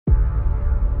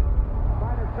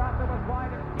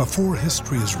Before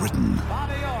history is written,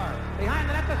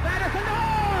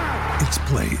 it's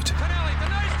played.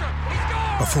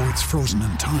 Before it's frozen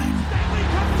in time,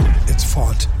 it's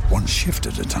fought one shift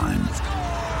at a time.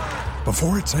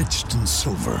 Before it's etched in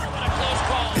silver,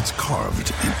 it's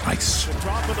carved in ice.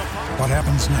 What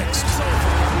happens next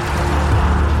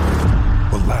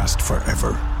will last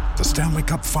forever. The Stanley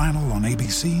Cup Final on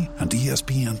ABC and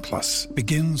ESPN Plus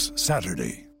begins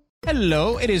Saturday.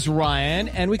 Hello, it is Ryan,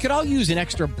 and we could all use an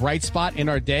extra bright spot in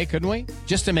our day, couldn't we?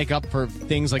 Just to make up for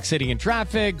things like sitting in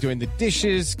traffic, doing the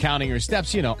dishes, counting your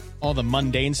steps, you know, all the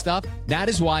mundane stuff. That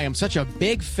is why I'm such a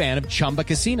big fan of Chumba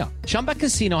Casino. Chumba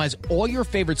Casino has all your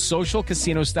favorite social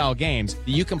casino-style games that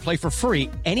you can play for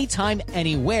free anytime,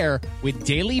 anywhere with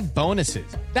daily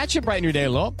bonuses. That should brighten your day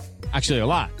a little. Actually, a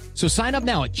lot. So sign up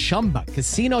now at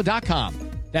ChumbaCasino.com.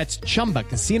 That's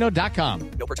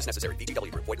ChumbaCasino.com. No purchase necessary.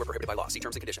 VGW Group. Void where prohibited by law. See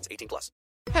terms and conditions. 18+.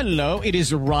 Hello, it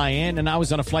is Ryan, and I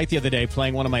was on a flight the other day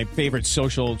playing one of my favorite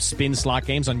social spin slot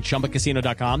games on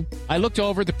ChumbaCasino.com. I looked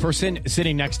over at the person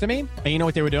sitting next to me, and you know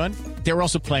what they were doing? They were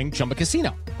also playing Chumba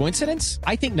Casino. Coincidence?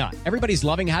 I think not. Everybody's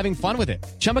loving having fun with it.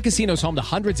 Chumba Casino is home to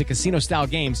hundreds of casino-style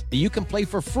games that you can play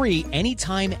for free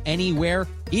anytime, anywhere,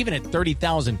 even at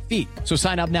 30,000 feet. So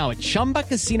sign up now at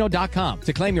ChumbaCasino.com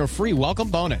to claim your free welcome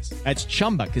bonus. That's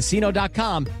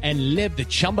ChumbaCasino.com and live the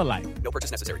Chumba life. No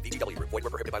purchase necessary. VGW Group. Void where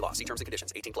prohibited by law. See terms and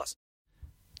conditions. 18+.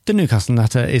 The Newcastle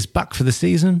Natter is back for the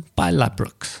season by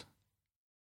Ladbrokes.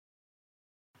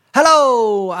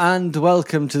 Hello and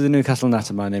welcome to the Newcastle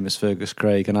Natter. My name is Fergus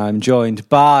Craig and I'm joined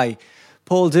by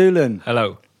Paul Doolan.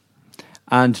 Hello.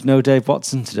 And no Dave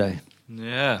Watson today.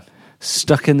 Yeah.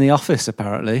 Stuck in the office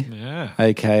apparently. Yeah.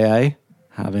 AKA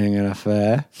having an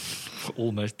affair.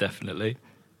 Almost definitely.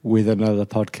 With another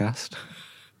podcast.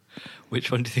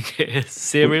 Which one do you think it is?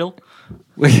 Serial?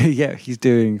 Yeah, he's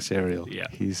doing Serial. Yeah.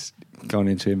 He's gone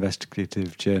into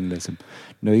investigative journalism.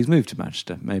 No, he's moved to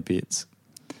Manchester. Maybe it's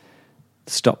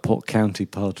the Stockport County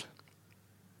pod.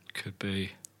 Could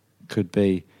be. Could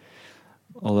be.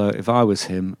 Although if I was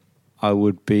him, I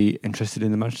would be interested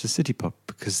in the Manchester City pod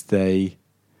because they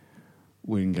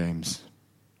win games.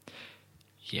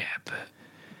 Yeah, but...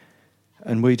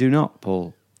 And we do not,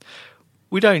 Paul.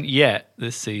 We don't yet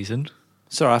this season.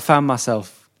 Sorry, I found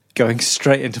myself going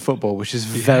straight into football, which is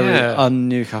very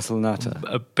un-Newcastle Natter.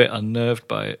 A bit unnerved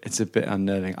by it. It's a bit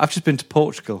unnerving. I've just been to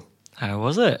Portugal. How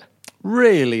was it?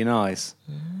 Really nice.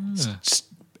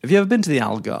 Have you ever been to the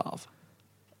Algarve?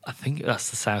 I think that's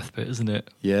the south bit, isn't it?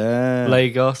 Yeah.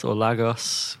 Lagos or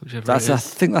Lagos, whichever it is. I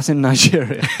think that's in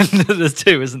Nigeria. There's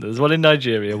two, isn't there? There's one in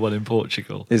Nigeria, one in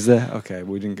Portugal. Is there? Okay,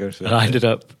 we didn't go to that. And I ended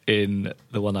up in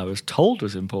the one I was told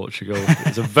was in Portugal. It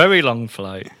was a very long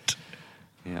flight.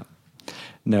 Yeah.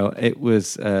 No, it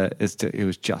was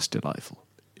just delightful.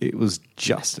 It was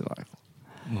just delightful.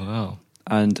 Wow.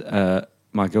 And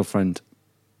my girlfriend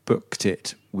booked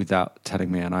it without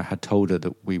telling me, and I had told her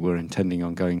that we were intending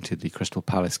on going to the Crystal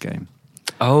Palace game.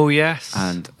 Oh, yes.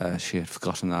 And she had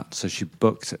forgotten that, so she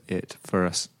booked it for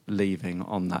us leaving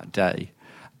on that day,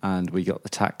 and we got the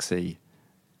taxi.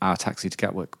 Our taxi to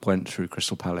Gatwick went through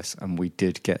Crystal Palace, and we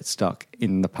did get stuck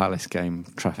in the Palace game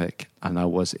traffic, and I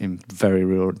was in very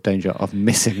real danger of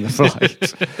missing the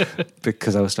flight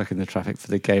because I was stuck in the traffic for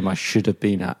the game I should have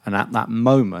been at. And at that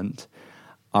moment,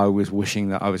 I was wishing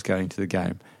that I was going to the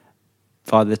game.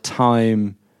 By the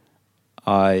time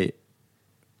I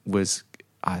was,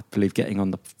 I believe, getting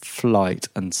on the flight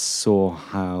and saw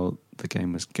how the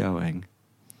game was going,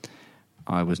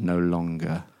 I was no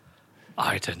longer...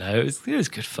 I don't know. It was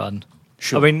good fun.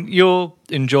 Sure. I mean, your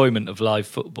enjoyment of live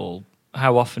football,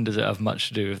 how often does it have much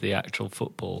to do with the actual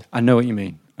football? I know what you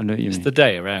mean. It's the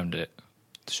day around it.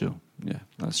 Sure. Yeah,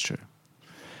 that's true.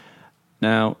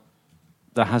 Now,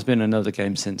 there has been another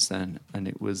game since then, and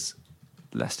it was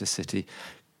Leicester City.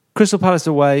 Crystal Palace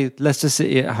away, Leicester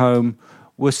City at home.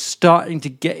 We're starting to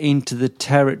get into the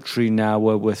territory now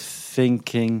where we're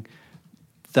thinking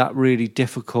that really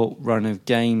difficult run of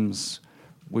games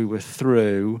we were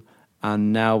through,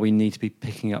 and now we need to be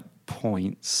picking up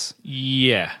points.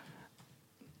 Yeah.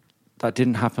 That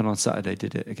didn't happen on Saturday,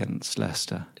 did it, against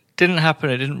Leicester? Didn't happen.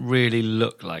 It didn't really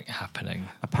look like happening.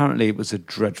 Apparently it was a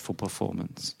dreadful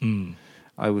performance. Mm.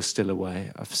 I was still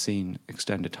away. I've seen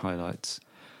extended highlights.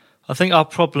 I think our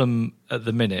problem at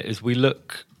the minute is we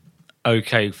look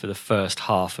okay for the first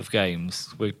half of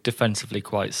games. We're defensively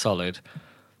quite solid,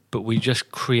 but we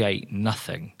just create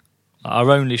nothing.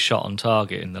 Our only shot on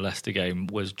target in the Leicester game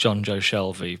was John Joe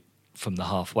Shelvey from the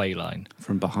halfway line.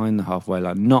 From behind the halfway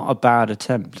line. Not a bad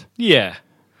attempt. Yeah.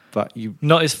 But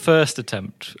not his first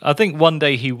attempt. I think one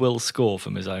day he will score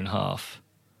from his own half.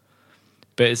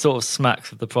 But it sort of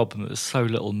smacks of the problem that there's so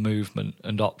little movement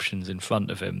and options in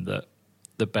front of him that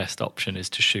the best option is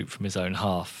to shoot from his own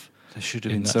half. There should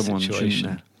have in been that someone, situation.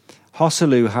 shouldn't there?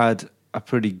 Hosselu had a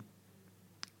pretty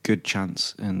good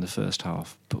chance in the first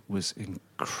half, but was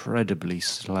incredibly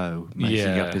slow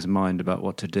making up his mind about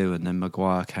what to do. And then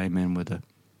Maguire came in with an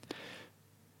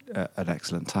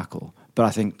excellent tackle. But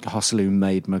I think Hosselu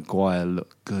made Maguire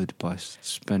look good by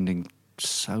spending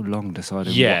so long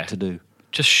deciding what to do.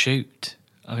 Just shoot.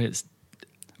 I mean, it's...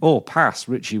 Or pass.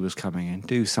 Richie was coming in.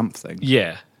 Do something.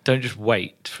 Yeah. Don't just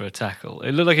wait for a tackle.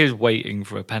 It looked like he was waiting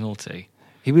for a penalty.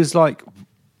 He was like...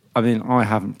 I mean, I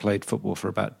haven't played football for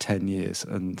about 10 years,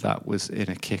 and that was in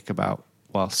a kickabout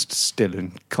whilst still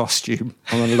in costume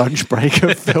on a lunch break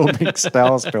of filming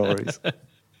Star Stories.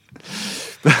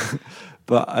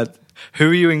 But who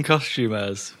are you in costume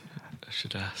as? I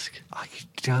should ask. I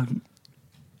don't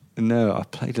know. I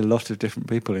played a lot of different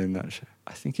people in that show.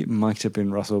 I think it might have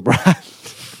been Russell Brand.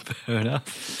 Fair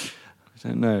enough. I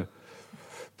don't know.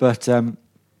 But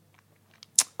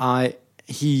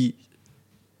he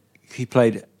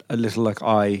played a little like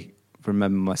I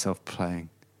remember myself playing.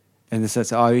 In the sense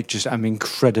that I just am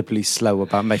incredibly slow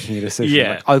about making a decision.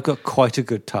 Yeah. Like, I've got quite a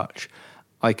good touch.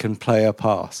 I can play a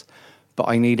pass. But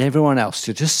I need everyone else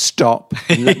to just stop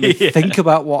and let me think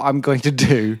about what I'm going to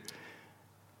do.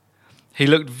 He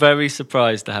looked very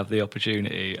surprised to have the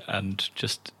opportunity and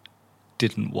just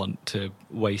didn't want to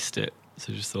waste it.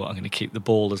 So just thought, I'm going to keep the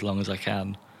ball as long as I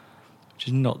can, which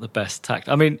is not the best tact.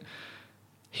 I mean,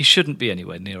 he shouldn't be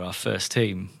anywhere near our first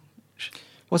team.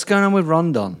 What's going on with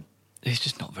Rondon? He's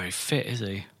just not very fit, is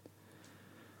he?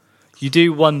 You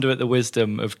do wonder at the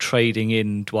wisdom of trading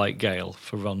in Dwight Gale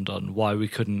for Rondon, why we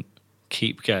couldn't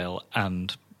keep Gale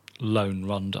and loan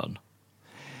Rondon.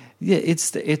 Yeah,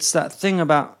 it's that thing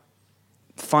about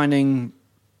finding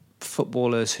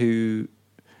footballers who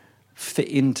fit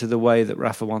into the way that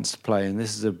Rafa wants to play, and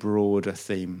this is a broader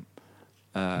theme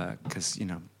because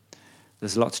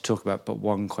there's a lot to talk about. But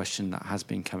one question that has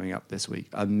been coming up this week,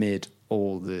 amid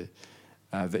all the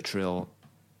vitriol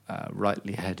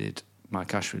rightly headed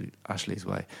Mike Ashley's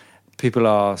way, people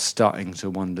are starting to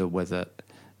wonder whether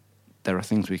there are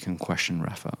things we can question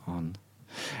Rafa on,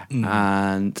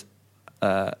 and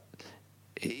it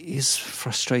is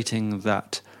frustrating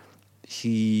that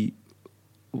he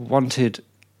wanted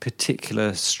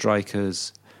particular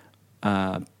strikers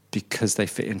because they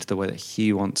fit into the way that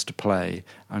he wants to play,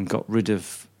 and got rid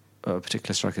of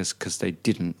particular strikers because they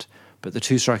didn't. But the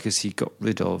two strikers he got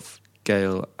rid of,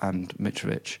 Gale and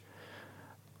Mitrovic,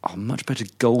 are much better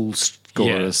goal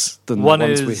scorers than One the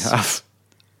ones is, we have.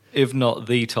 If not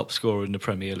the top scorer in the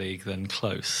Premier League, then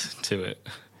close to it.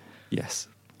 Yes.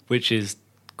 Which is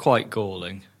quite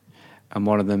galling. And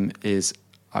one of them is,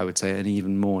 I would say, an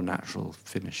even more natural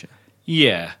finisher.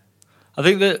 Yeah. I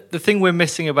think that the thing we're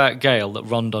missing about Gale that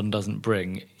Rondon doesn't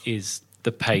bring is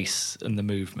the pace and the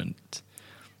movement.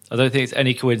 I don't think it's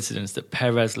any coincidence that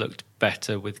Perez looked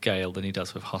better with Gale than he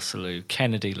does with Hosselu.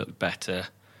 Kennedy looked better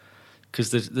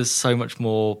because there's so much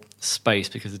more space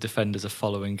because the defenders are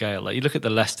following Gale. Like, you look at the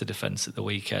Leicester defence at the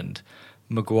weekend,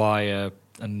 Maguire,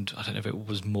 and I don't know if it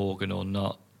was Morgan or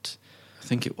not. I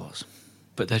think it was.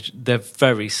 But they're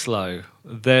very slow.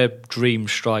 Their dream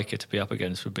striker to be up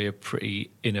against would be a pretty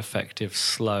ineffective,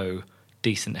 slow,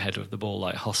 decent header of the ball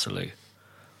like Hosselu.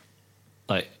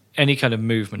 Like, any kind of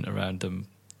movement around them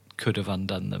could have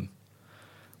undone them.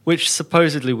 Which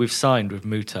supposedly we've signed with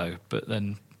Muto, but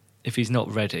then if he's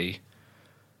not ready,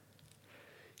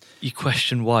 you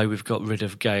question why we've got rid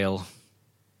of Gale.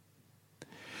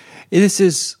 This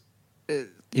is,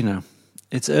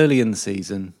 it's early in the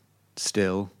season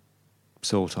still,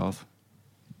 sort of.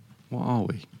 What are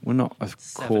we? We're not a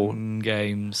 7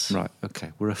 games. Right,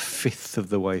 okay. We're a fifth of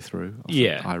the way through.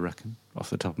 I reckon. Off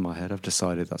the top of my head, I've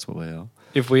decided that's what we are.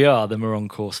 If we are, then we're on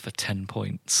course for 10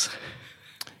 points.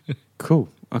 Cool.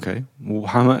 Okay. Well,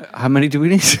 how many do we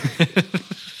need?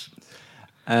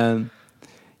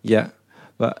 Yeah.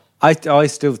 But I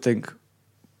still think,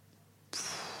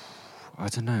 I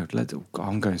don't know.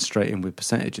 I'm going straight in with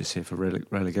percentages here for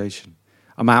relegation.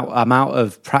 I'm out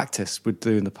of practice with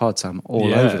doing the pods. I'm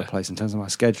all over the place in terms of my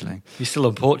scheduling. You're still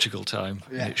on Portugal time.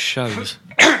 Yeah. It shows.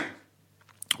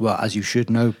 Well, as you should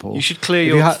know, Paul. You should clear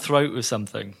your throat with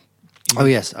something. Oh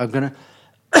yes,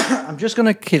 I'm just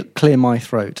gonna clear my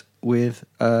throat with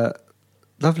a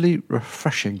lovely,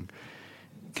 refreshing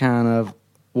can of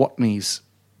Watney's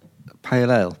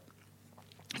Pale Ale.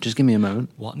 Just give me a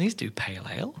moment. Watney's do pale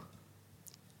ale?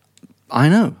 I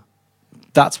know.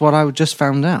 That's what I just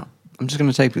found out. I'm just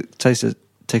going to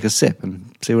take a sip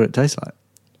and see what it tastes like.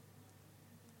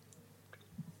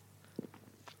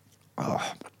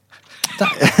 Oh,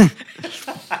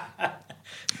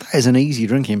 That is an easy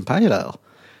drinking pale ale.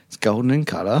 It's golden in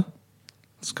colour.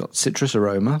 It's got citrus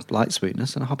aroma, light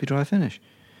sweetness, and a hoppy dry finish.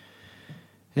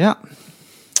 Yeah,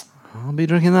 I'll be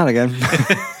drinking that again.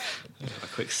 A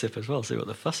quick sip as well, see what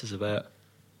the fuss is about.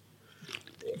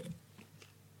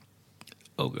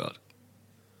 Oh God.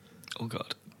 Oh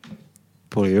God.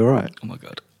 Paul, are you all right? Oh my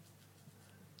God.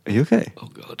 Are you okay? Oh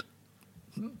God.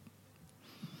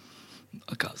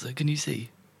 I can't see. Can you see?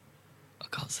 I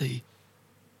can't see.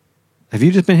 Have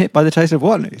you just been hit by the taste of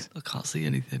what news? I can't see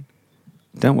anything.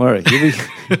 Don't worry,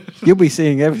 you'll be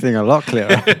seeing everything a lot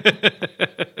clearer.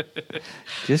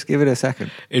 Just give it a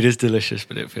second. It is delicious,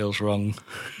 but it feels wrong.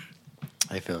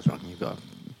 It feels wrong. You've got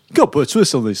to put a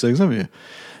twist on these things, haven't you?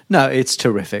 No, it's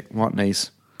terrific. What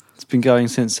news? It's been going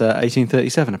since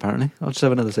 1837, apparently. I'll just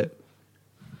have another sip.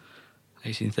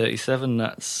 1837,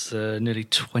 that's nearly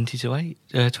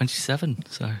 27,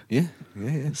 so... Yeah.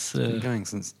 It's been going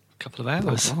since a couple of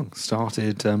hours. Not long.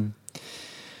 Started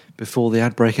before the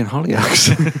ad break in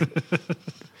Hollyoaks.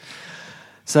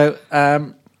 So,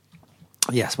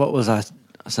 yes, what was I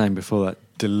saying before that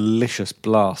delicious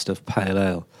blast of pale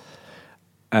ale?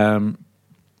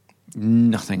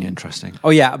 Nothing interesting.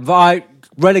 Oh, yeah,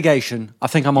 relegation, I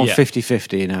think I'm on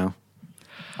 50-50 now.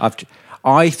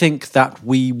 I think that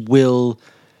we will,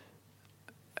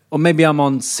 or maybe I'm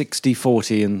on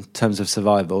 60-40 in terms of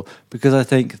survival, because I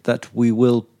think that we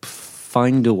will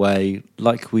find a way,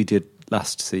 like we did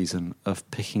last season, of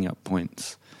picking up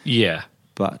points. Yeah.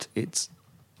 But it's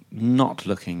not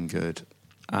looking good.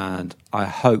 And I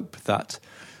hope that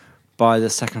by the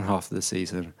second half of the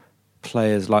season,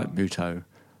 players like Muto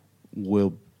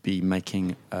will be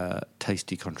making a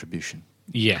tasty contribution.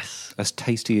 Yes. As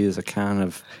tasty as a can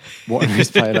of what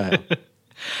is pale ale.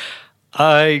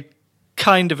 I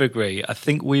kind of agree. I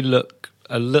think we look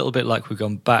a little bit like we've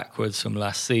gone backwards from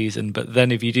last season, but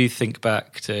then if you do think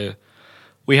back to...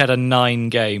 We had a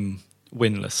 9-game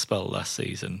winless spell last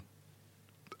season,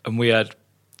 and we had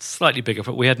slightly bigger...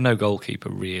 We had no goalkeeper,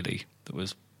 really, that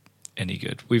was any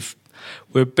good.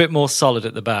 We're a bit more solid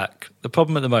at the back. The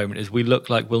problem at the moment is we look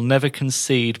like we'll never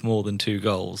concede more than 2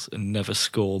 goals and never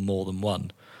score more than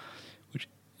 1, which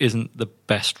isn't the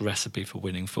best recipe for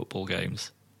winning football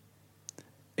games.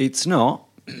 It's not,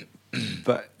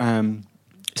 but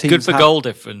it's good for goal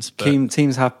difference. But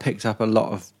teams have picked up a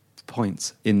lot of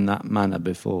points in that manner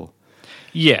before.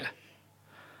 Yeah.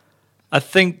 I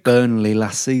think... Burnley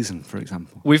last season, for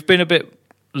example. We've been a bit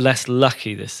less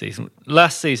lucky this season.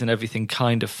 Last season, everything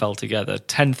kind of fell together.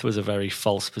 10th was a very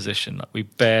false position. Like we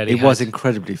barely. It was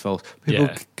incredibly false. People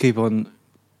keep on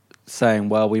saying,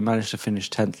 "Well, we managed to finish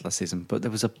 10th last season," but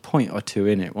there was a point or two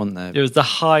in it, wasn't there? It was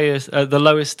the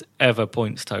lowest ever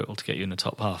points total to get you in the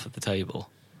top half of the table.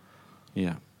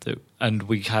 Yeah, and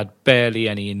we had barely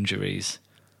any injuries,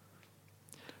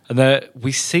 and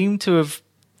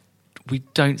we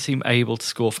don't seem able to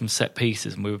score from set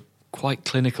pieces, and we were quite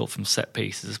clinical from set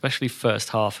pieces, especially first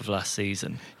half of last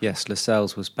season. Yes,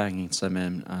 Lascelles was banging some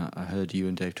in. I heard you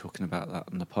and Dave talking about that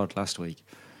on the pod last week.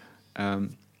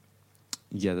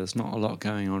 There's not a lot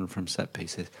going on from set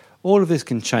pieces. All of this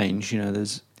can change,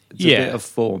 there's a bit of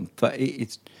form, but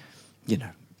it's,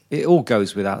 it all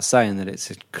goes without saying that it's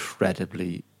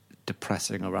incredibly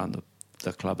depressing around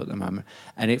the club at the moment.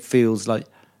 And it feels like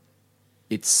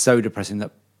it's so depressing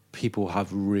that people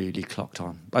have really clocked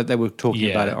on. Like they were talking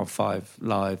about it on 5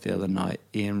 Live the other night.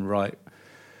 Ian Wright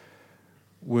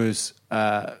was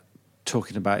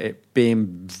talking about it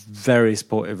being very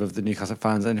supportive of the Newcastle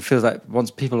fans, and it feels like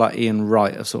once people like Ian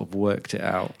Wright have sort of worked it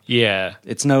out,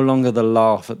 it's no longer the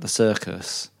laugh at the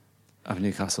circus of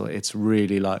Newcastle. It's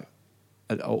really like,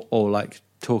 or like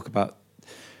talk about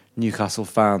Newcastle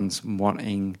fans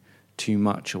wanting too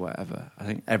much or whatever. I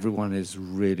think everyone is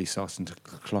really starting to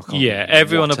clock on. Yeah,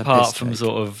 everyone apart from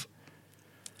sort of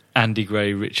Andy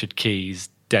Gray, Richard Keys,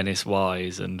 Dennis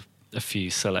Wise, and a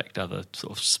few select other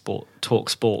sort of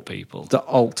sport people. The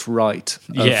alt-right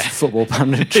of football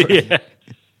punditry.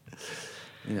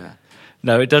 Yeah.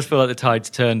 No, it does feel like the tide's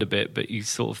turned a bit, but you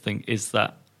sort of think, is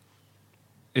that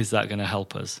going to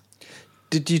help us?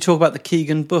 Did you talk about the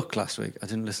Keegan book last week? I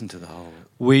didn't listen to the whole...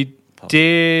 We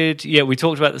did, we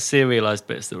talked about the serialised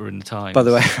bits that were in the Times. By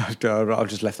the way, I've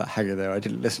just left that hanging there. I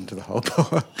didn't listen to the whole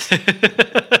book.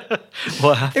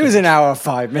 What happened? It was an hour and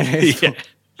 5 minutes. Yeah.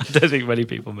 I don't think many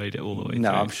people made it all the way No,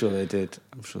 through. I'm sure they did.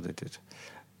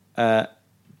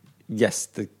 Yes,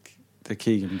 the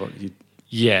Keegan book.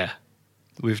 Yeah,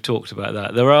 we've talked about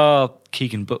that. There are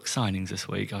Keegan book signings this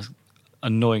week.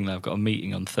 Annoyingly, I've got a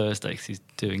meeting on Thursday because he's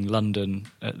doing London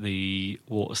at the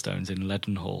Waterstones in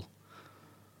Leadenhall.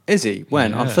 Is he?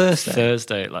 When? On Thursday?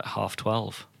 Thursday at like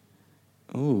 12:30.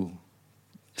 Ooh,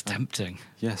 It's tempting.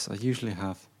 yes, I usually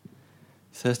have.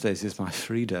 Thursdays is my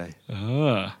free day,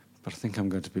 Ah. but I think I'm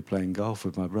going to be playing golf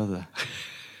with my brother.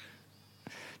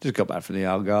 Just got back from the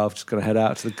Algarve, just going to head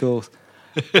out to the course.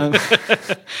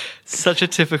 Such a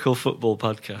typical football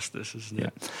podcast, this, isn't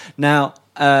it? Yeah. Now,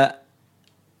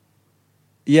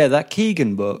 that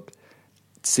Keegan book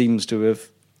seems to have...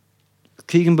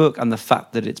 Keegan book and the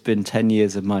fact that it's been 10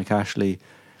 years of Mike Ashley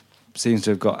seems to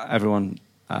have got everyone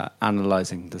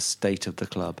analysing the state of the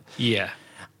club. Yeah.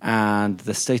 And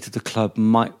the state of the club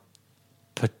might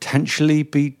potentially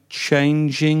be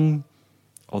changing,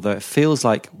 although it feels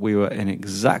like we were in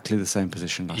exactly the same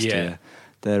position last year.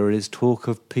 There is talk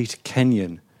of Peter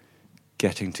Kenyon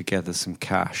getting together some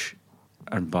cash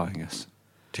and buying us.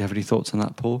 Do you have any thoughts on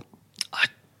that, Paul? I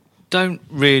don't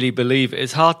really believe it.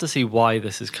 It's hard to see why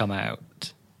this has come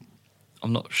out.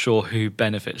 I'm not sure who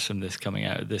benefits from this coming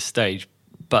out at this stage.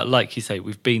 But like you say,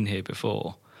 we've been here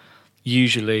before.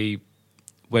 Usually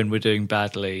when we're doing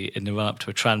badly in the run-up to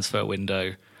a transfer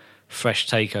window, fresh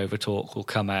takeover talk will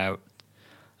come out.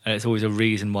 And it's always a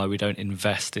reason why we don't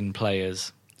invest in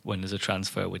players when there's a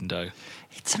transfer window.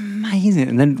 It's amazing.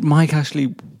 And then Mike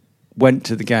Ashley went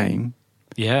to the game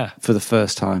for the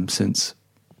first time since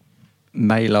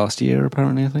May last year,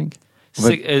 apparently, I think.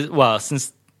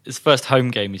 Since his first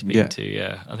home game he's been to,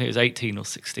 I think it was 18 or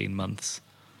 16 months.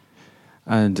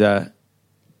 And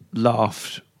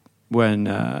laughed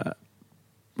when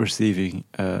receiving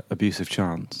abusive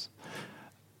chants.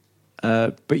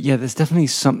 But yeah, there's definitely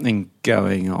something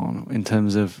going on in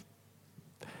terms of...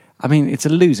 I mean, it's a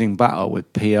losing battle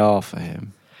with PR for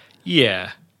him.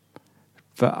 Yeah.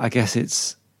 But I guess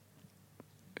it's...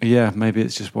 Yeah, maybe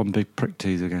it's just one big prick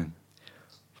tease again.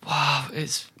 Wow,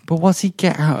 But what's he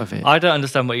get out of it? I don't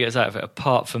understand what he gets out of it,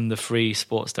 apart from the free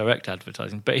Sports Direct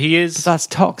advertising. But he is... But that's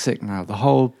toxic now, the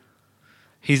whole...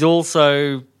 He's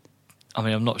also... I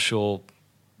mean, I'm not sure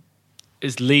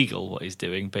it's legal what he's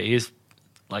doing, but he is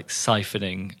like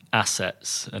siphoning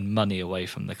assets and money away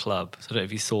from the club. So I don't know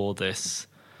if you saw this.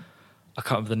 I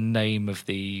can't remember the name of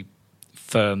the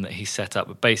firm that he set up,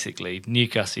 but basically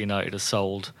Newcastle United has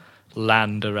sold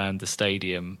land around the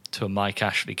stadium to a Mike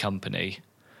Ashley company,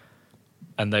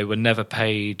 and they were never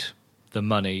paid the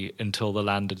money until the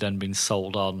land had then been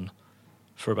sold on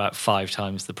for about 5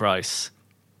 times the price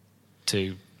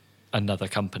to another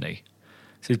company.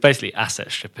 So he's basically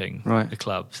asset stripping the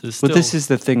club. So But this is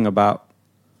the thing about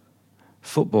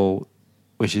football,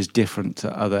 which is different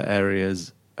to other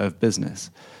areas of business.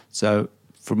 So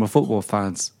from a football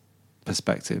fan's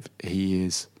perspective, he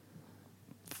is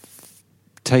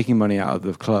taking money out of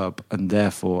the club and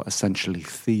therefore essentially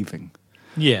thieving.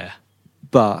 Yeah.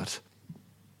 But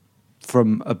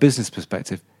from a business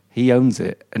perspective, he owns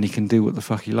it and he can do what the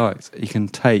fuck he likes. He can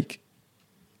take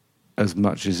as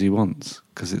much as he wants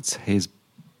because it's his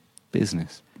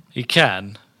business. He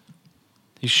can.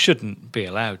 He shouldn't be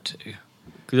allowed to.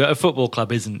 Because a football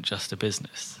club isn't just a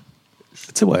business.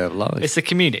 It's a way of life. It's a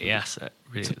community asset,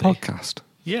 really. It's a podcast.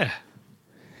 Yeah.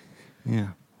 Yeah.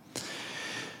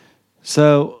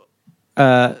 So,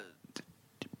 but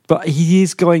he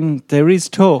is going... There is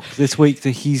talk this week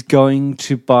that he's going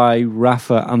to buy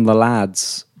Rafa and the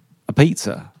lads a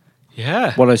pizza.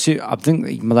 Yeah. Well, I think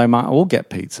they might all get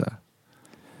pizza.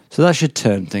 So that should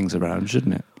turn things around,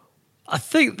 shouldn't it? I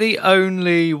think the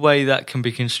only way that can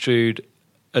be construed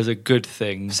as a good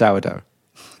thing... Sourdough.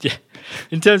 Yeah.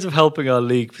 In terms of helping our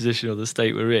league position or the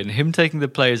state we're in, him taking the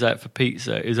players out for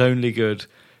pizza is only good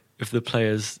if the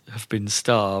players have been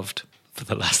starved for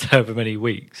the last however many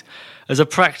weeks. As a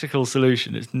practical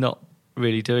solution, it's not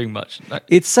really doing much.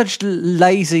 It's such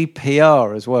lazy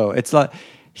PR as well. It's like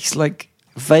he's like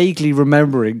vaguely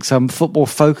remembering some Football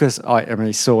Focus item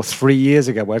he saw 3 years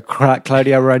ago where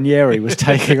Claudio Ranieri was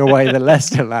taking away the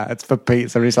Leicester lads for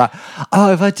pizza. And he's like,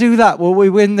 oh, if I do that, will we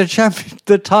win the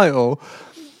title?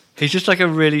 He's just like a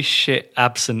really shit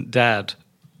absent dad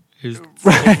who's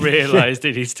realised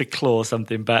he needs to claw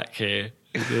something back here.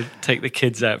 Take the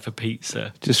kids out for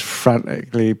pizza. Just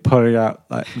frantically putting out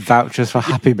like vouchers for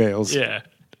Happy Meals. Yeah.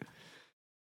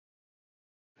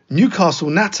 Newcastle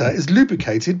Natter is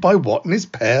lubricated by Watney's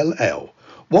Pale Ale.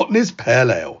 Watney's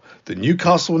Pale Ale, the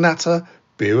Newcastle Natter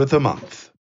Beer of the Month.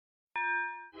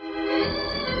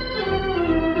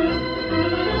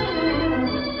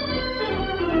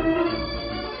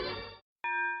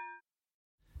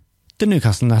 The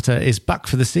Newcastle Natter is back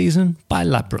for the season by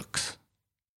Ladbrokes.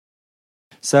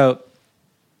 So,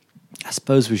 I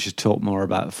suppose we should talk more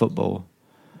about football,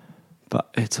 but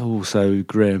it's all so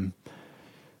grim.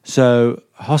 So,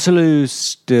 Hossalu's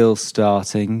still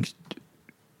starting.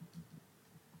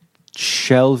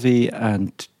 Shelvey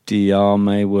and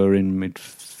Diarme were in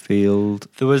midfield.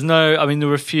 There was no. I mean, there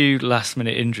were a few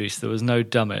last-minute injuries. There was no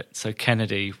Dummett, so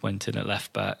Kennedy went in at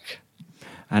left back.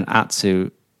 And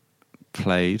Atsu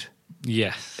played.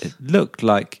 Yes. It looked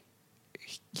like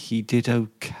he did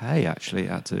okay, actually,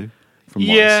 Atsu, from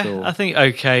what I saw. I think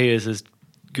okay is as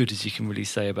good as you can really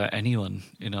say about anyone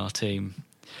in our team.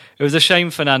 It was a shame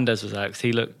Fernandes was out because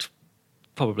he looked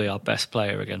probably our best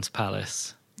player against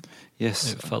Palace.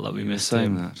 Yes. It felt like we you were missed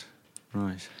saying him. that.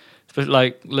 Right. But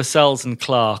like Lascelles and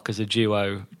Clark as a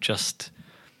duo,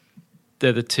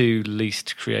 they're the two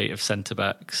least creative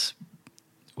centre-backs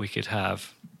we could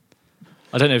have.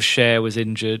 I don't know if Cher was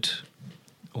injured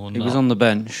or not. He was on the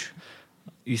bench.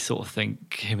 You sort of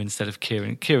think him instead of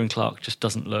Kieran. Kieran Clark just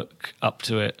doesn't look up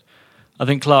to it. I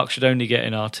think Clark should only get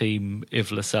in our team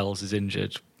if Lascelles is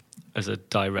injured as a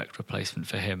direct replacement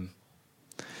for him.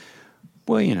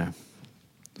 Well,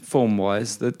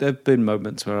 form-wise, there have been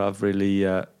moments where I've really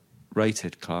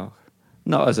rated Clark.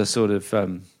 Not as a sort of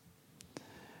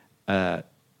a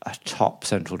top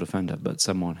central defender, but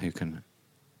someone who can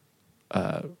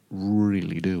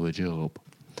really do a job.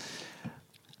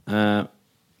 I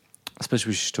suppose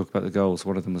we should talk about the goals.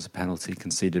 One of them was a penalty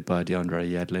conceded by DeAndre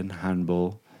Yedlin,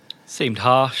 handball. Seemed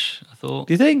harsh, I thought.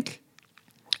 Do you think?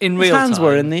 In His real hands time.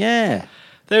 were in the air.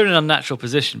 They were in an unnatural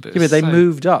position, but, They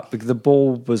moved up because the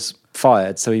ball was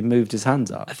fired, so he moved his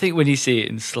hands up. I think when you see it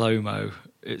in slow-mo,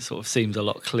 it sort of seems a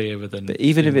lot clearer than But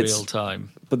even in if it's real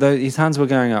time. But his hands were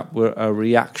going up were a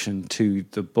reaction to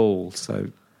the ball, so...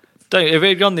 If it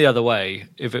had gone the other way,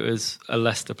 if it was a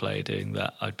Leicester player doing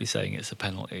that, I'd be saying it's a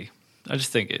penalty. I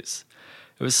just think it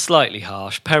was slightly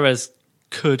harsh. Perez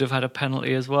could have had a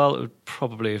penalty as well. It would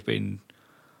probably have been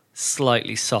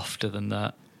slightly softer than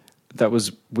that. That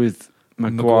was with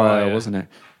Maguire, wasn't it?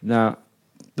 Now,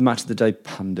 the Match of the Day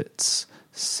pundits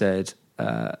said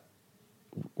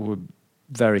were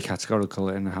very categorical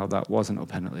in how that wasn't a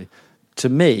penalty. To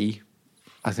me,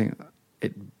 I think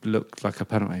it looked like a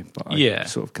penalty, but I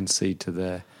sort of concede to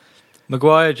their...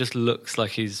 Maguire just looks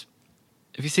like he's...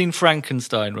 Have you seen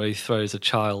Frankenstein where he throws a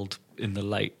child in the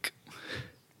lake?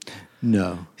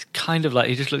 No. He's kind of like...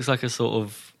 He just looks like a sort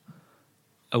of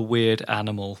a weird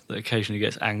animal that occasionally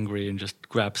gets angry and just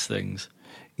grabs things.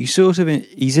 He's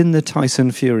in the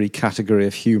Tyson Fury category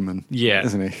of human,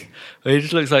 isn't he? He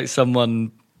just looks like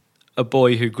a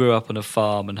boy who grew up on a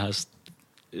farm and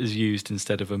is used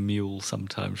instead of a mule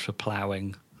sometimes for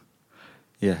ploughing.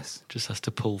 Yes. Just has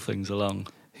to pull things along.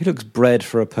 He looks bred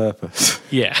for a purpose.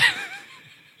 Yeah.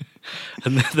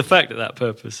 And the fact that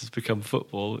purpose has become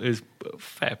football is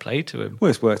fair play to him. Well,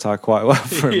 it's worked out quite well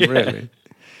for him, really.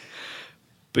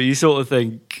 But you sort of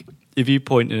think, if you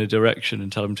point in a direction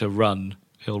and tell him to run,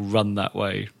 he'll run that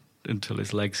way until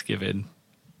his legs give in.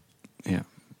 Yeah.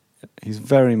 He's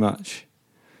very much...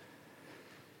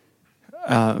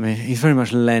 he's very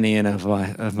much Lenny in a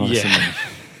Vice. Yeah.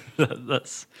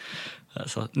 That's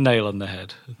a nail on the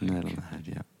head. Nail on the head,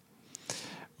 yeah.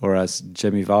 Or as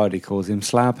Jamie Vardy calls him,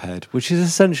 slabhead, which is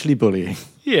essentially bullying.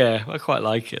 Yeah, I quite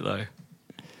like it though.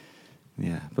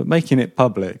 Yeah, but making it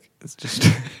public, it's just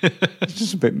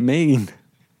a bit mean.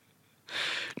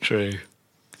 True.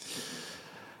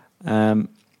 And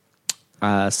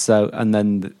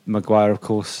then Maguire, of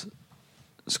course,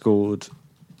 scored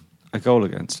a goal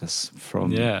against us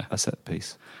from a set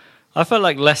piece. I felt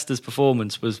like Leicester's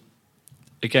performance was,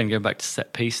 again, going back to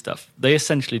set piece stuff, they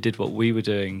essentially did what we were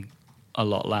doing a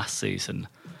lot last season,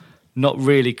 not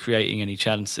really creating any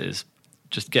chances,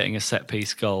 just getting a set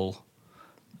piece goal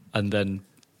and then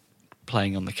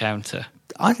playing on the counter.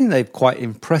 I think they've quite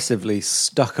impressively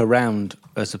stuck around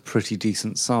as a pretty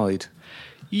decent side.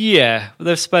 Yeah,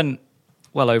 they've spent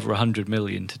well over 100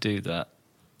 million to do that.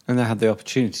 And they had the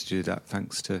opportunity to do that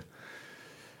thanks to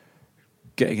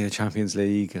getting in the Champions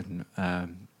League and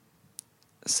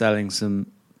selling some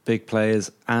big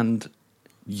players and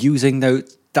using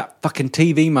that fucking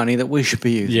TV money that we should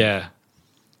be using. Yeah.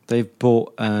 They've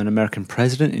bought an American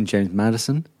president in James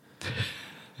Madison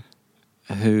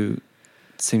who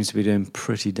seems to be doing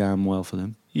pretty damn well for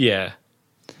them. Yeah.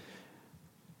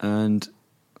 And,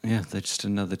 yeah, they're just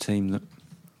another team that...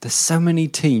 There's so many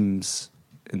teams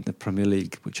in the Premier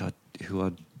League who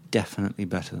are definitely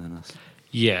better than us.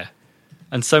 Yeah.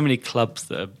 And so many clubs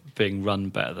that are being run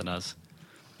better than us.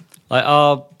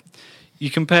 Like you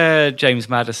compare James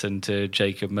Madison to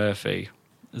Jacob Murphy,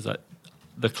 as like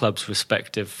the club's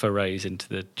respective forays into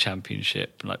the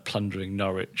Championship, like plundering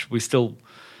Norwich.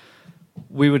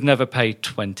 We would never pay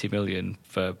 20 million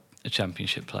for a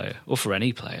Championship player or for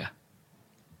any player.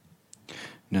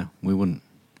 No, we wouldn't.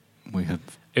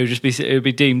 It would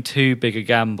be deemed too big a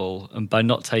gamble, and by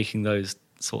not taking those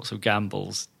sorts of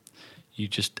gambles, you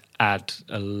just add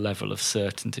a level of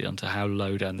certainty onto how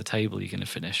low down the table you're going to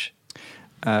finish.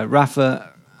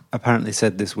 Rafa apparently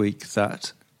said this week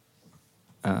that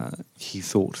he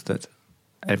thought that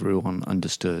everyone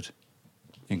understood,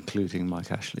 including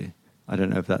Mike Ashley. I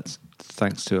don't know if that's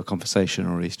thanks to a conversation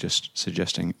or he's just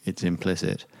suggesting it's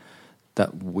implicit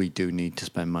that we do need to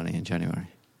spend money in January.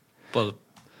 Well,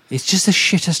 it's just the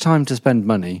shittest time to spend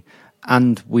money,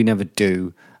 and we never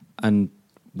do. And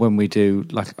when we do,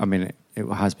 it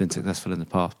has been successful in the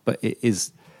past, but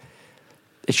it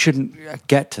shouldn't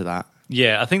get to that.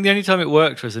 Yeah, I think the only time it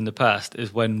worked for us in the past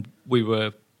is when we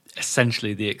were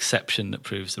essentially the exception that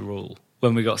proves the rule.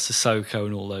 When we got Sissoko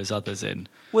and all those others in.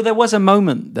 Well, there was a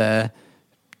moment there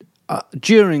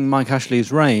during Mike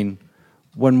Ashley's reign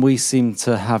when we seemed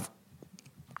to have,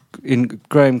 in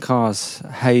Graham Carr's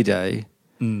heyday,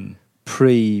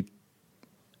 pre-Cabea.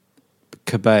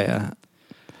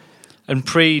 And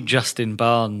pre-Justin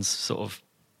Barnes sort of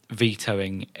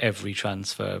vetoing every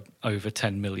transfer over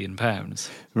 £10 million.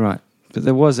 Right. But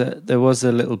there was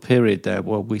a little period there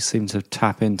where we seemed to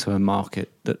tap into a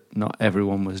market that not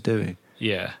everyone was doing.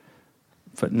 Yeah.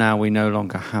 But now we no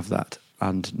longer have that,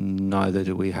 and neither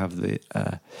do we have the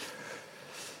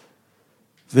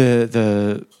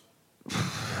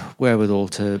wherewithal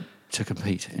to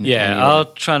compete. Our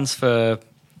transfer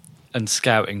and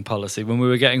scouting policy, when we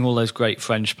were getting all those great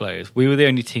French players, we were the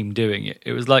only team doing it.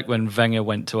 It was like when Wenger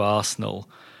went to Arsenal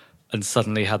and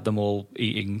suddenly had them all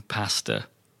eating pasta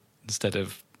instead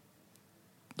of...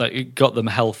 Like, it got them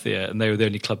healthier, and they were the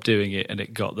only club doing it, and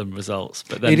it got them results.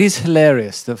 But then, it is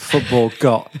hilarious that football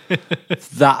got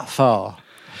that far.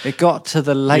 It got to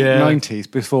the late 90s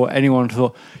before anyone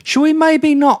thought, should we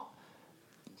maybe not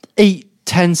eat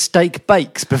 10 steak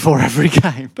bakes before every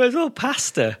game? But it's all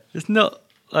pasta. It's not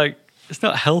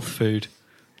health food.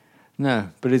 No,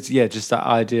 but it's just that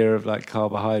idea of like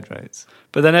carbohydrates.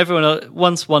 But then everyone else,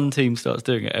 once one team starts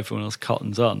doing it, everyone else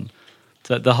cottons on.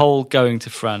 So the whole going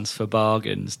to France for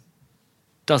bargains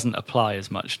doesn't apply as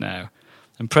much now.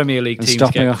 And Premier League teams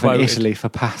stopping get off quoted, in Italy for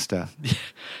pasta.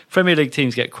 Premier League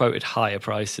teams get quoted higher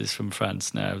prices from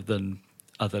France now than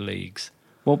other leagues.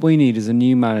 What we need is a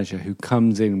new manager who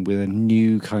comes in with a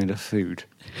new kind of food.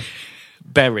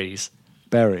 Berries.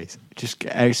 Just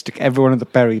stick everyone on the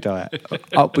berry diet.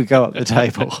 Up we go up the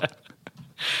table. I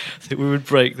think we would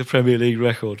break the Premier League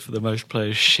record for the most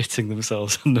players shitting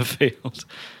themselves on the field.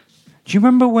 Do you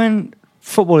remember when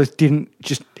footballers didn't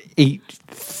just eat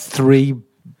 3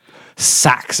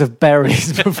 sacks of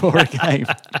berries before a game?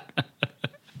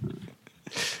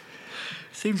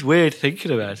 Seems weird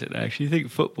thinking about it now. Actually, you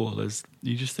think footballers,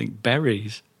 you just think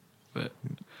berries. But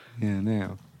yeah,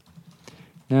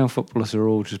 now footballers are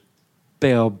all just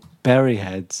big old berry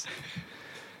heads.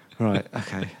 Right.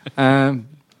 Okay.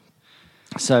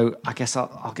 So I guess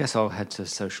I'll head to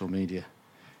social media.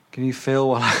 Can you feel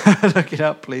while I look it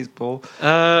up, please, Paul?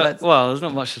 Well, there's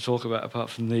not much to talk about apart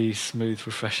from the smooth,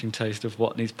 refreshing taste of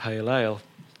Watney's Pale Ale,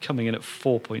 coming in at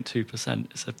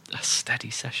 4.2%. It's a steady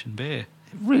session beer.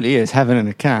 It really is heaven in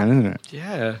a can, isn't it?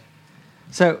 Yeah.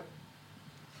 So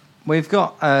we've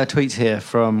got tweets here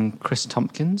from Chris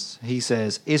Tompkins. He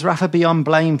says, is Rafa beyond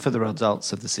blame for the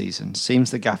results of the season?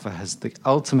 Seems the gaffer has the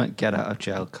ultimate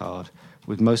get-out-of-jail card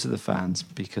with most of the fans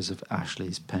because of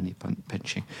Ashley's penny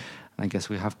pinching. I guess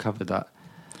we have covered that.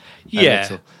 Yeah,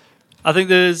 little. I think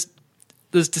there's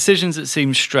decisions that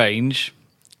seem strange,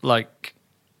 like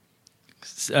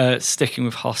sticking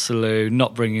with Hosselu,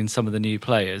 not bringing some of the new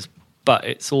players, but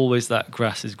it's always that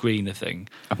grass is greener thing.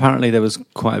 Apparently there was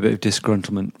quite a bit of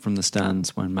disgruntlement from the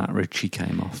stands when Matt Ritchie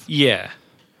came off. Yeah.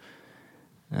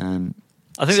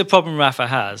 I think the problem Rafa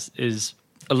has is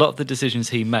a lot of the decisions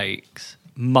he makes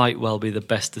might well be the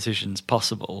best decisions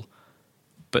possible,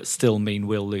 but still mean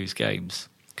we'll lose games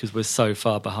because we're so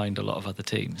far behind a lot of other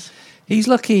teams. He's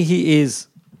lucky he is,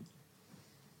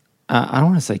 I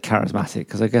don't want to say charismatic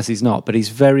because I guess he's not, but he's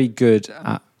very good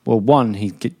at, well, one,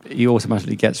 he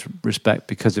automatically gets respect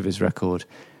because of his record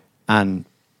and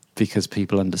because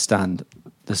people understand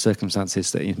the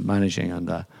circumstances that he's managing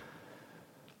under.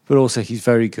 But also he's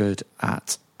very good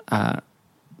at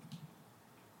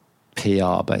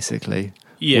PR, basically,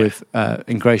 with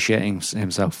ingratiating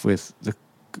himself with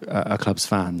a club's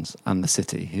fans and the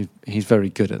city. He's very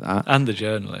good at that. And the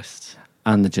journalists.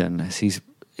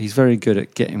 He's very good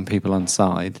at getting people on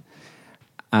side.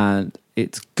 And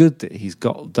it's good that he's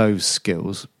got those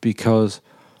skills because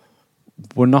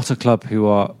we're not a club who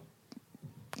are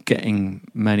getting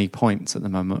many points at the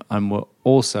moment. And we're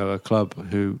also a club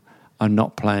who are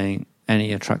not playing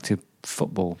any attractive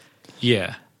football.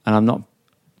 Yeah. And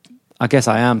I guess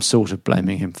I am sort of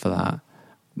blaming him for that.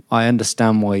 I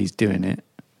understand why he's doing it.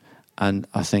 And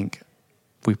I think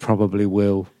we probably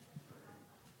will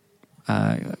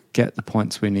get the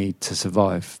points we need to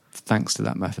survive thanks to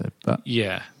that method. But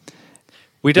yeah,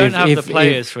 we don't have the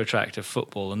players if, for attractive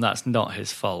football, and that's not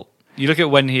his fault. You look at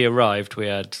when he arrived, we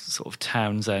had sort of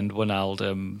Townsend,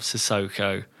 Wijnaldum,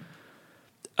 Sissoko,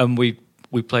 and we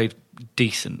played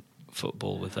decent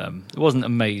football with them. It wasn't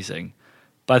amazing,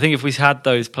 but I think if we had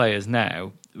those players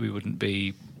now, we wouldn't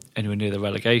be anywhere near the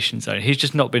relegation zone. He's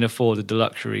just not been afforded the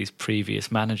luxuries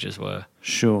previous managers were.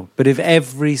 Sure, but if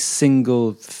every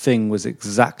single thing was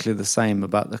exactly the same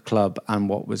about the club and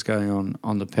what was going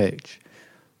on the pitch,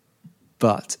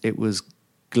 but it was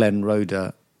Glenn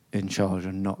Roeder in charge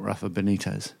and not Rafa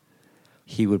Benitez,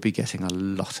 he would be getting a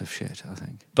lot of shit, I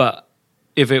think. But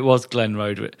if it was Glenn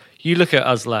Roeder, you look at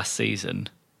us last season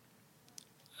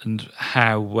and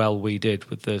how well we did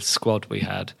with the squad we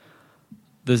had.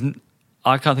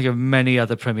 I can't think of many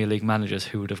other Premier League managers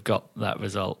who would have got that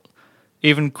result.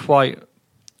 Even quite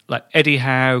like Eddie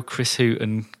Howe, Chris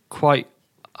Hughton, quite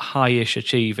high-ish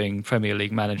achieving Premier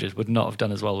League managers would not have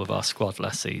done as well with our squad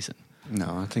last season.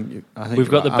 No, I think we've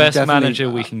got the best manager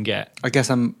we can get. I guess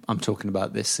I'm talking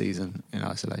about this season in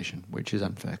isolation, which is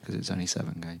unfair because it's only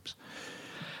 7 games.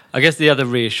 I guess the other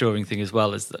reassuring thing as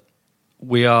well is that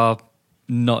we are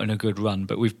not in a good run,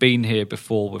 but we've been here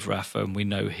before with Rafa and we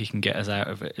know he can get us out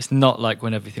of it. It's not like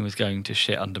when everything was going to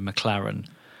shit under McLaren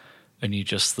and you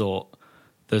just thought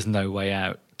there's no way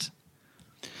out.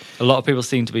 A lot of people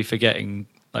seem to be forgetting,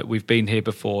 like, we've been here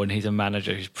before and he's a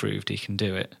manager who's proved he can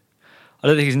do it. I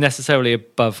don't think he's necessarily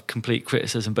above complete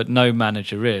criticism, but no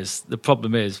manager is. The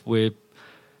problem is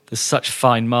there's such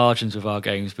fine margins with our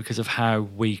games because of how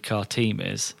weak our team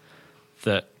is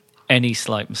that any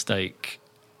slight mistake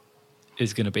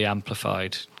is going to be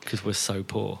amplified because we're so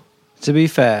poor. To be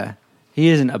fair, he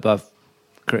isn't above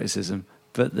criticism,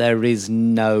 but there is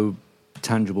no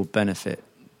tangible benefit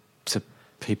to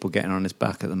people getting on his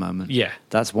back at the moment. Yeah.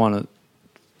 That's one of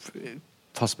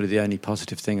possibly the only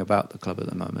positive thing about the club at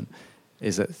the moment,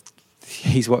 is that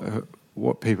he's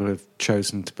what people have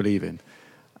chosen to believe in,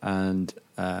 and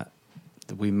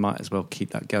we might as well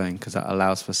keep that going because that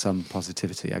allows for some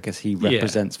positivity. I guess he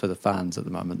represents for the fans at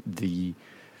the moment the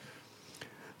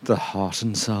heart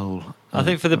and soul. I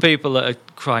think for the people that are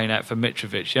crying out for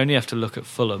Mitrovic, you only have to look at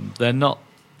Fulham. They're not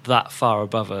that far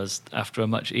above us after a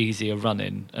much easier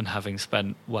run-in and having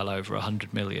spent well over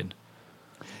 100 million.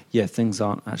 Yeah, things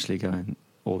aren't actually going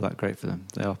all that great for them.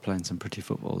 They are playing some pretty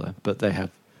football there, but they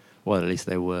have, well, at least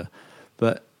they were.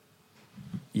 But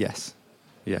yes,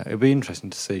 yeah, it'll be interesting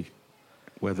to see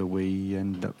whether we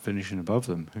end up finishing above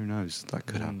them. Who knows? That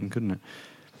could happen, couldn't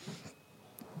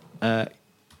it?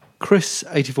 Chris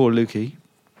 84 Lukey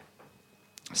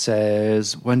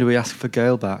says, when do we ask for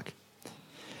Gale back?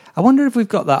 I wonder if we've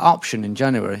got that option in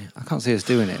January. I can't see us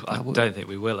doing it. I don't think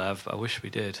we will have. I wish we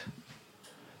did.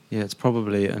 Yeah, it's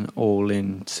probably an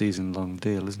all-in season-long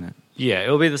deal, isn't it? Yeah,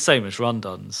 it'll be the same as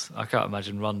Rondon's. I can't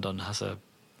imagine Rondon has a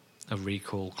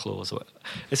recall clause.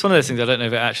 It's one of those things I don't know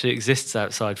if it actually exists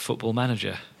outside Football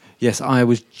Manager. Yes, I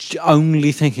was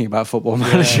only thinking about Football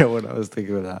Manager when I was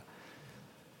thinking of that.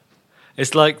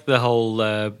 It's like the whole,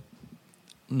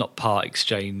 not part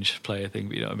exchange player thing,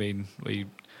 but you know what I mean? Where you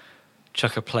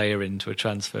chuck a player into a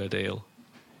transfer deal.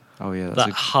 Oh, yeah. That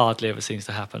hardly ever seems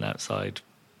to happen outside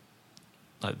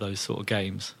like those sort of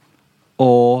games.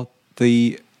 Or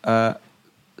the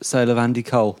sale of Andy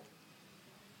Cole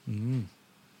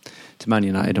to Man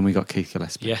United, and we got Keith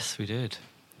Gillespie. Yes, we did.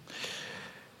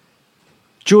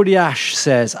 Geordie Ash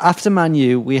says, after Man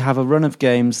U, we have a run of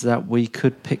games that we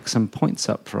could pick some points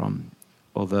up from.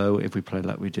 Although, if we play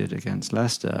like we did against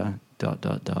Leicester, ...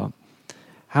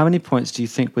 How many points do you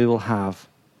think we will have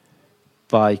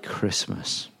by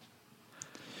Christmas?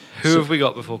 Who have we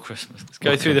got before Christmas? Let's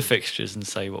go through the fixtures and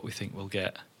say what we think we'll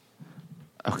get.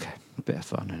 Okay, a bit of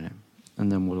fun, innit?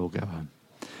 And then we'll all go home.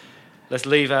 Let's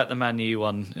leave out the Man U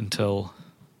one until...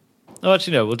 Oh,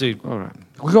 actually, no, we'll do... All right.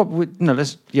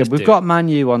 We've got Man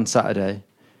U on Saturday.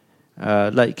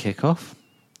 Late kickoff.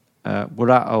 We're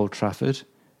at Old Trafford.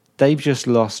 They've just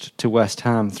lost to West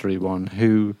Ham 3-1,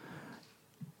 who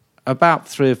about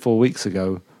 3 or 4 weeks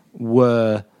ago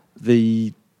were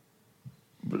the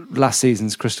last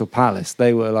season's Crystal Palace.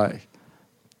 They were like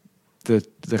the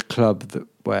club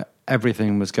where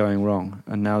everything was going wrong,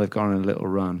 and now they've gone on a little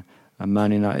run, and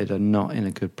Man United are not in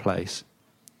a good place.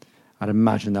 I'd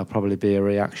imagine there'll probably be a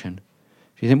reaction.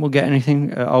 Do you think we'll get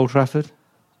anything at Old Trafford?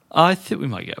 I think we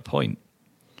might get a point.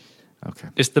 Okay.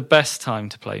 It's the best time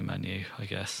to play Man U, I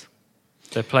guess.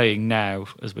 They're playing now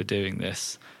as we're doing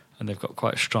this, and they've got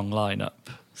quite a strong lineup.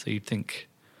 So you'd think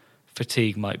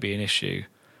fatigue might be an issue,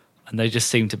 and they just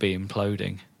seem to be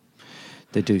imploding.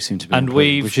 They do seem to be, And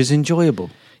improving, which is enjoyable.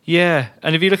 Yeah,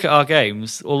 and if you look at our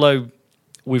games, although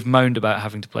we've moaned about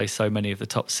having to play so many of the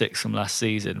top 6 from last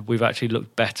season, we've actually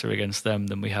looked better against them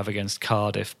than we have against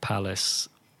Cardiff, Palace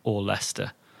or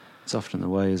Leicester. It's often the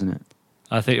way, isn't it?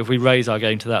 I think if we raise our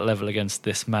game to that level against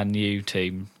this Man U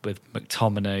team with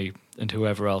McTominay and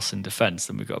whoever else in defence,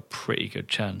 then we've got a pretty good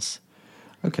chance.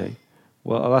 Okay.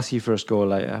 Well, I'll ask you for a score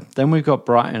later. Then we've got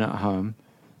Brighton at home.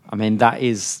 I mean, that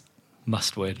is...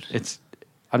 Must win.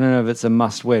 I don't know if it's a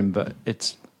must win, but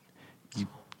you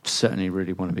certainly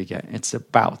really want to be getting... It's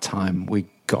about time we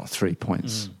got 3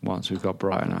 points once we've got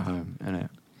Brighton at home, innit?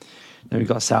 Then we've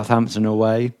got Southampton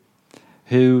away,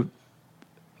 who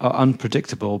are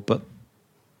unpredictable, but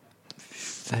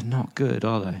they're not good,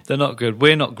 are they? They're not good.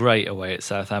 We're not great away at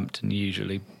Southampton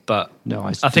usually, but No,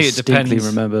 I think it distinctly depends.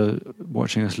 remember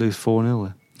watching us lose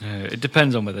 4-0 there. It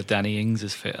depends on whether Danny Ings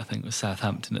is fit, I think, with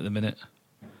Southampton at the minute.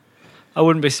 I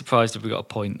wouldn't be surprised if we got a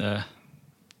point there.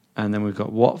 And then we've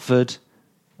got Watford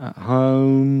at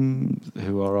home,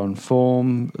 who are on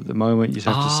form at the moment. You'd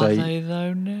have to say... Are they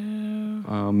though? No.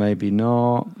 Oh, maybe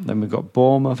not. Then we've got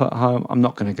Bournemouth at home. I'm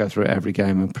not going to go through every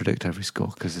game and predict every score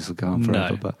because this will go on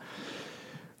forever. No. But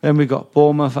then we've got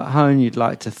Bournemouth at home. You'd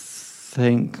like to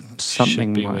think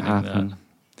something Should be might winning happen. that.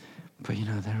 But,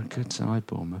 they're a good side,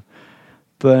 Bournemouth.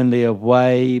 Burnley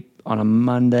away on a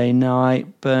Monday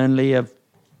night. Burnley have...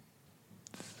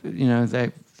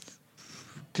 they...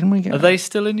 Didn't we get... Are they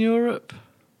still in Europe?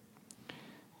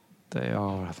 They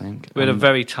are, I think. We had a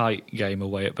very tight game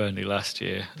away at Burnley last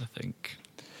year, I think.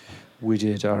 We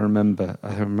did. I remember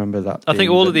that. I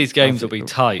think all of these games will be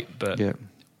tight, but Yeah.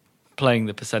 playing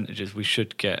the percentages, we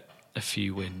should get a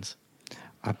few wins.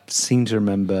 I seem to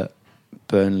remember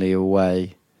Burnley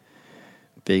away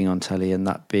being on telly, and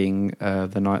that being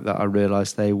the night that I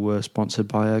realised they were sponsored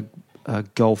by a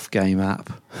golf game app.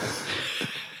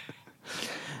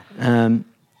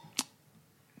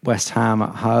 West Ham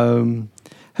at home.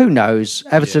 Who knows?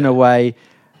 Everton away,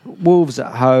 Wolves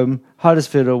at home,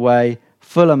 Huddersfield away,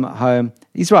 Fulham at home.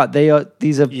 He's right.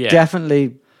 These are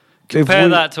definitely... Compare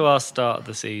that to our start of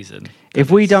the season.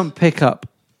 If we don't pick up,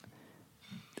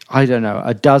 I don't know,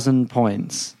 a dozen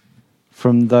points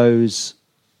from those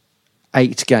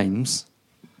 8 games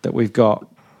that we've got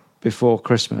before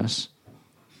Christmas,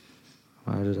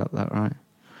 I added up that right,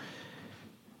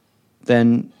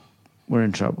 then we're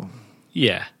in trouble.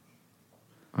 Yeah.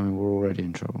 I mean, we're already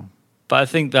in trouble. But I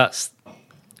think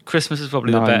Christmas is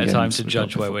probably the better time to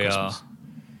judge where we are.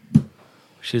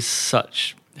 Which is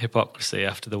such hypocrisy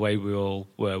after the way we all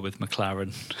were with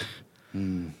McLaren.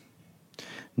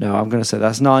 No, I'm going to say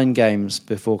that's 9 games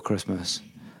before Christmas.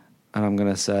 And I'm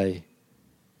going to say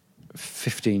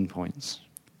 15 points.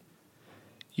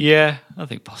 Yeah, I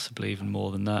think possibly even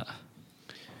more than that.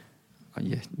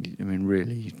 Yeah, I mean,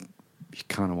 really, you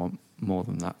kind of want more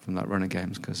than that from that run of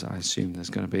games, because I assume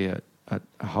there's going to be a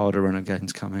harder run of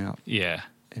games coming up Yeah.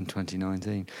 in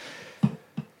 2019.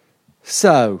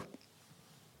 So,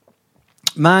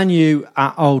 Man U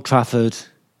at Old Trafford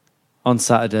on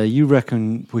Saturday. You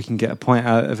reckon we can get a point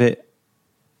out of it?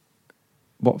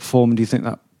 What form do you think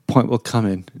that point will come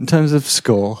in terms of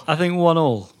score? I think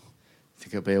 1-1.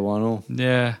 Think it'll be a 1-1?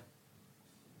 Yeah.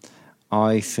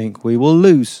 I think we will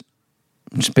lose.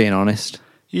 I'm just being honest.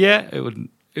 Yeah, it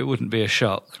wouldn't be a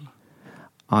shock.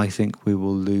 I think we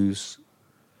will lose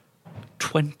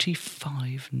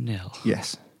 25-0.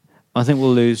 Yes. I think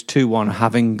we'll lose 2-1,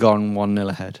 having gone 1-0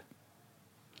 ahead.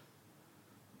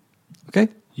 Okay?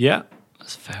 Yeah,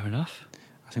 that's fair enough.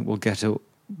 I think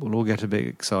we'll all get a bit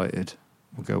excited.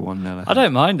 We'll go 1-0 ahead. I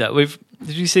don't mind that.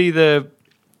 Did you see the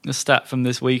stat from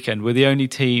this weekend? We're the only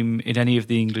team in any of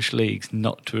the English leagues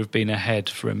not to have been ahead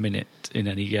for a minute in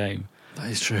any game. That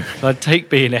is true. So I'd take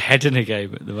being ahead in a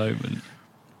game at the moment.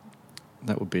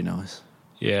 That would be nice.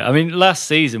 Yeah, I mean, last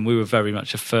season we were very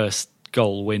much a first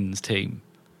goal wins team.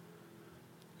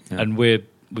 Yeah. And we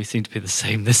seem to be the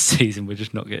same this season. We're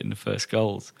just not getting the first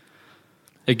goals.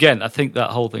 Again, I think that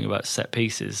whole thing about set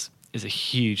pieces is a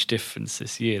huge difference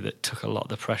this year that took a lot of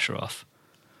the pressure off.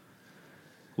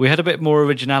 We had a bit more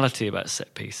originality about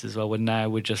set pieces as well, when now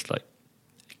we're just like,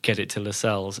 get it to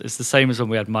Lascelles. It's the same as when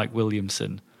we had Mike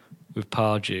Williamson with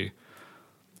Pardew.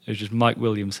 It was just Mike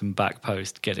Williamson back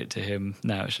post, get it to him.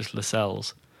 Now it's just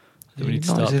Lascelles. I think we need to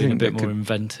start being a bit more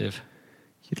inventive.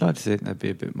 You'd like to think there'd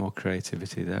be a bit more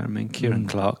creativity there. I mean, Kieran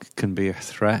Clark can be a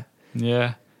threat.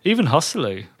 Yeah. Even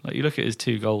Hosselu. Like, you look at his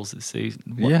 2 goals this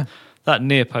season. Yeah. That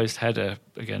near post header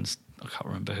against, I can't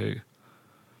remember who.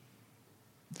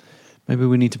 Maybe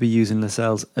we need to be using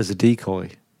Lascelles as a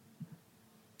decoy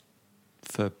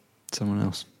for someone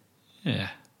else. Yeah.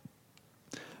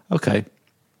 Okay.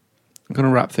 I'm going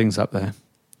to wrap things up there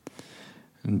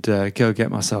and go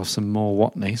get myself some more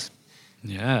Watneys.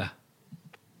 Yeah.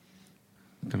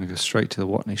 I'm going to go straight to the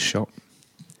Watneys shop.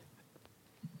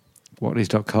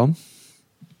 Watneys.com.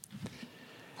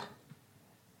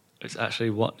 It's actually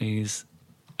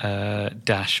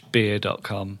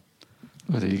Watneys-beer.com.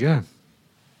 Oh, there you go.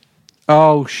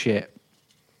 Oh, shit.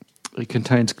 It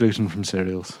contains gluten from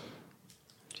cereals.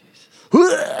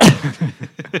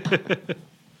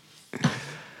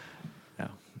 No.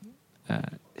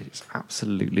 It's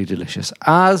absolutely delicious.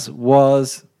 As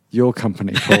was your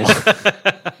company, Paul.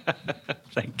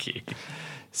 Thank you.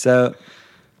 So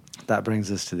that brings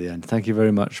us to the end. Thank you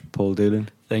very much, Paul Doolan.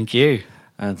 Thank you.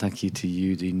 And thank you to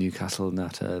you, the Newcastle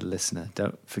Natter listener.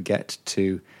 Don't forget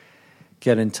to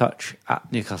get in touch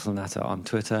at Newcastle Natter on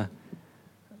Twitter.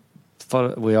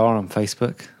 We are on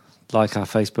Facebook. Like our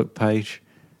Facebook page.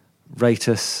 Rate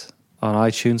us on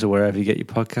iTunes or wherever you get your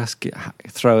podcast.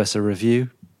 Throw us a review.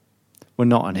 We're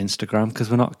not on Instagram because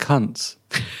we're not cunts.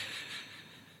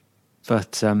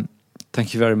 But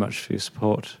thank you very much for your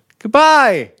support.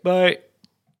 Goodbye. Bye.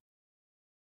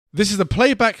 This is a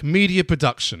Playback Media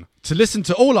production. To listen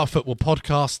to all our football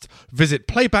podcasts, visit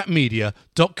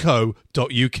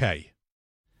playbackmedia.co.uk.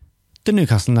 The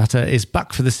Newcastle Natter is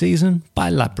back for the season by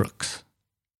Ladbrokes.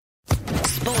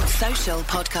 Sports Social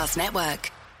Podcast Network.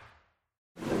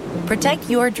 Protect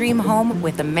your dream home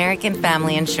with American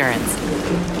Family Insurance.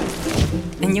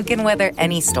 And you can weather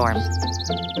any storm.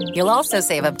 You'll also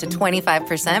save up to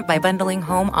 25% by bundling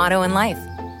home, auto, and life.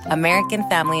 American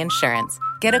Family Insurance.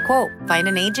 Get a quote. Find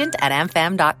an agent at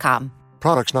amfam.com.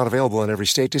 Products not available in every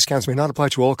state. Discounts may not apply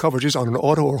to all coverages on an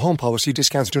auto or home policy.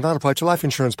 Discounts do not apply to life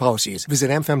insurance policies. Visit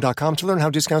amfam.com to learn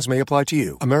how discounts may apply to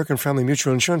you. American Family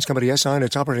Mutual Insurance Company, SI, and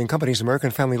its operating companies,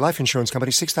 American Family Life Insurance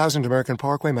Company, 6000 American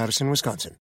Parkway, Madison, Wisconsin.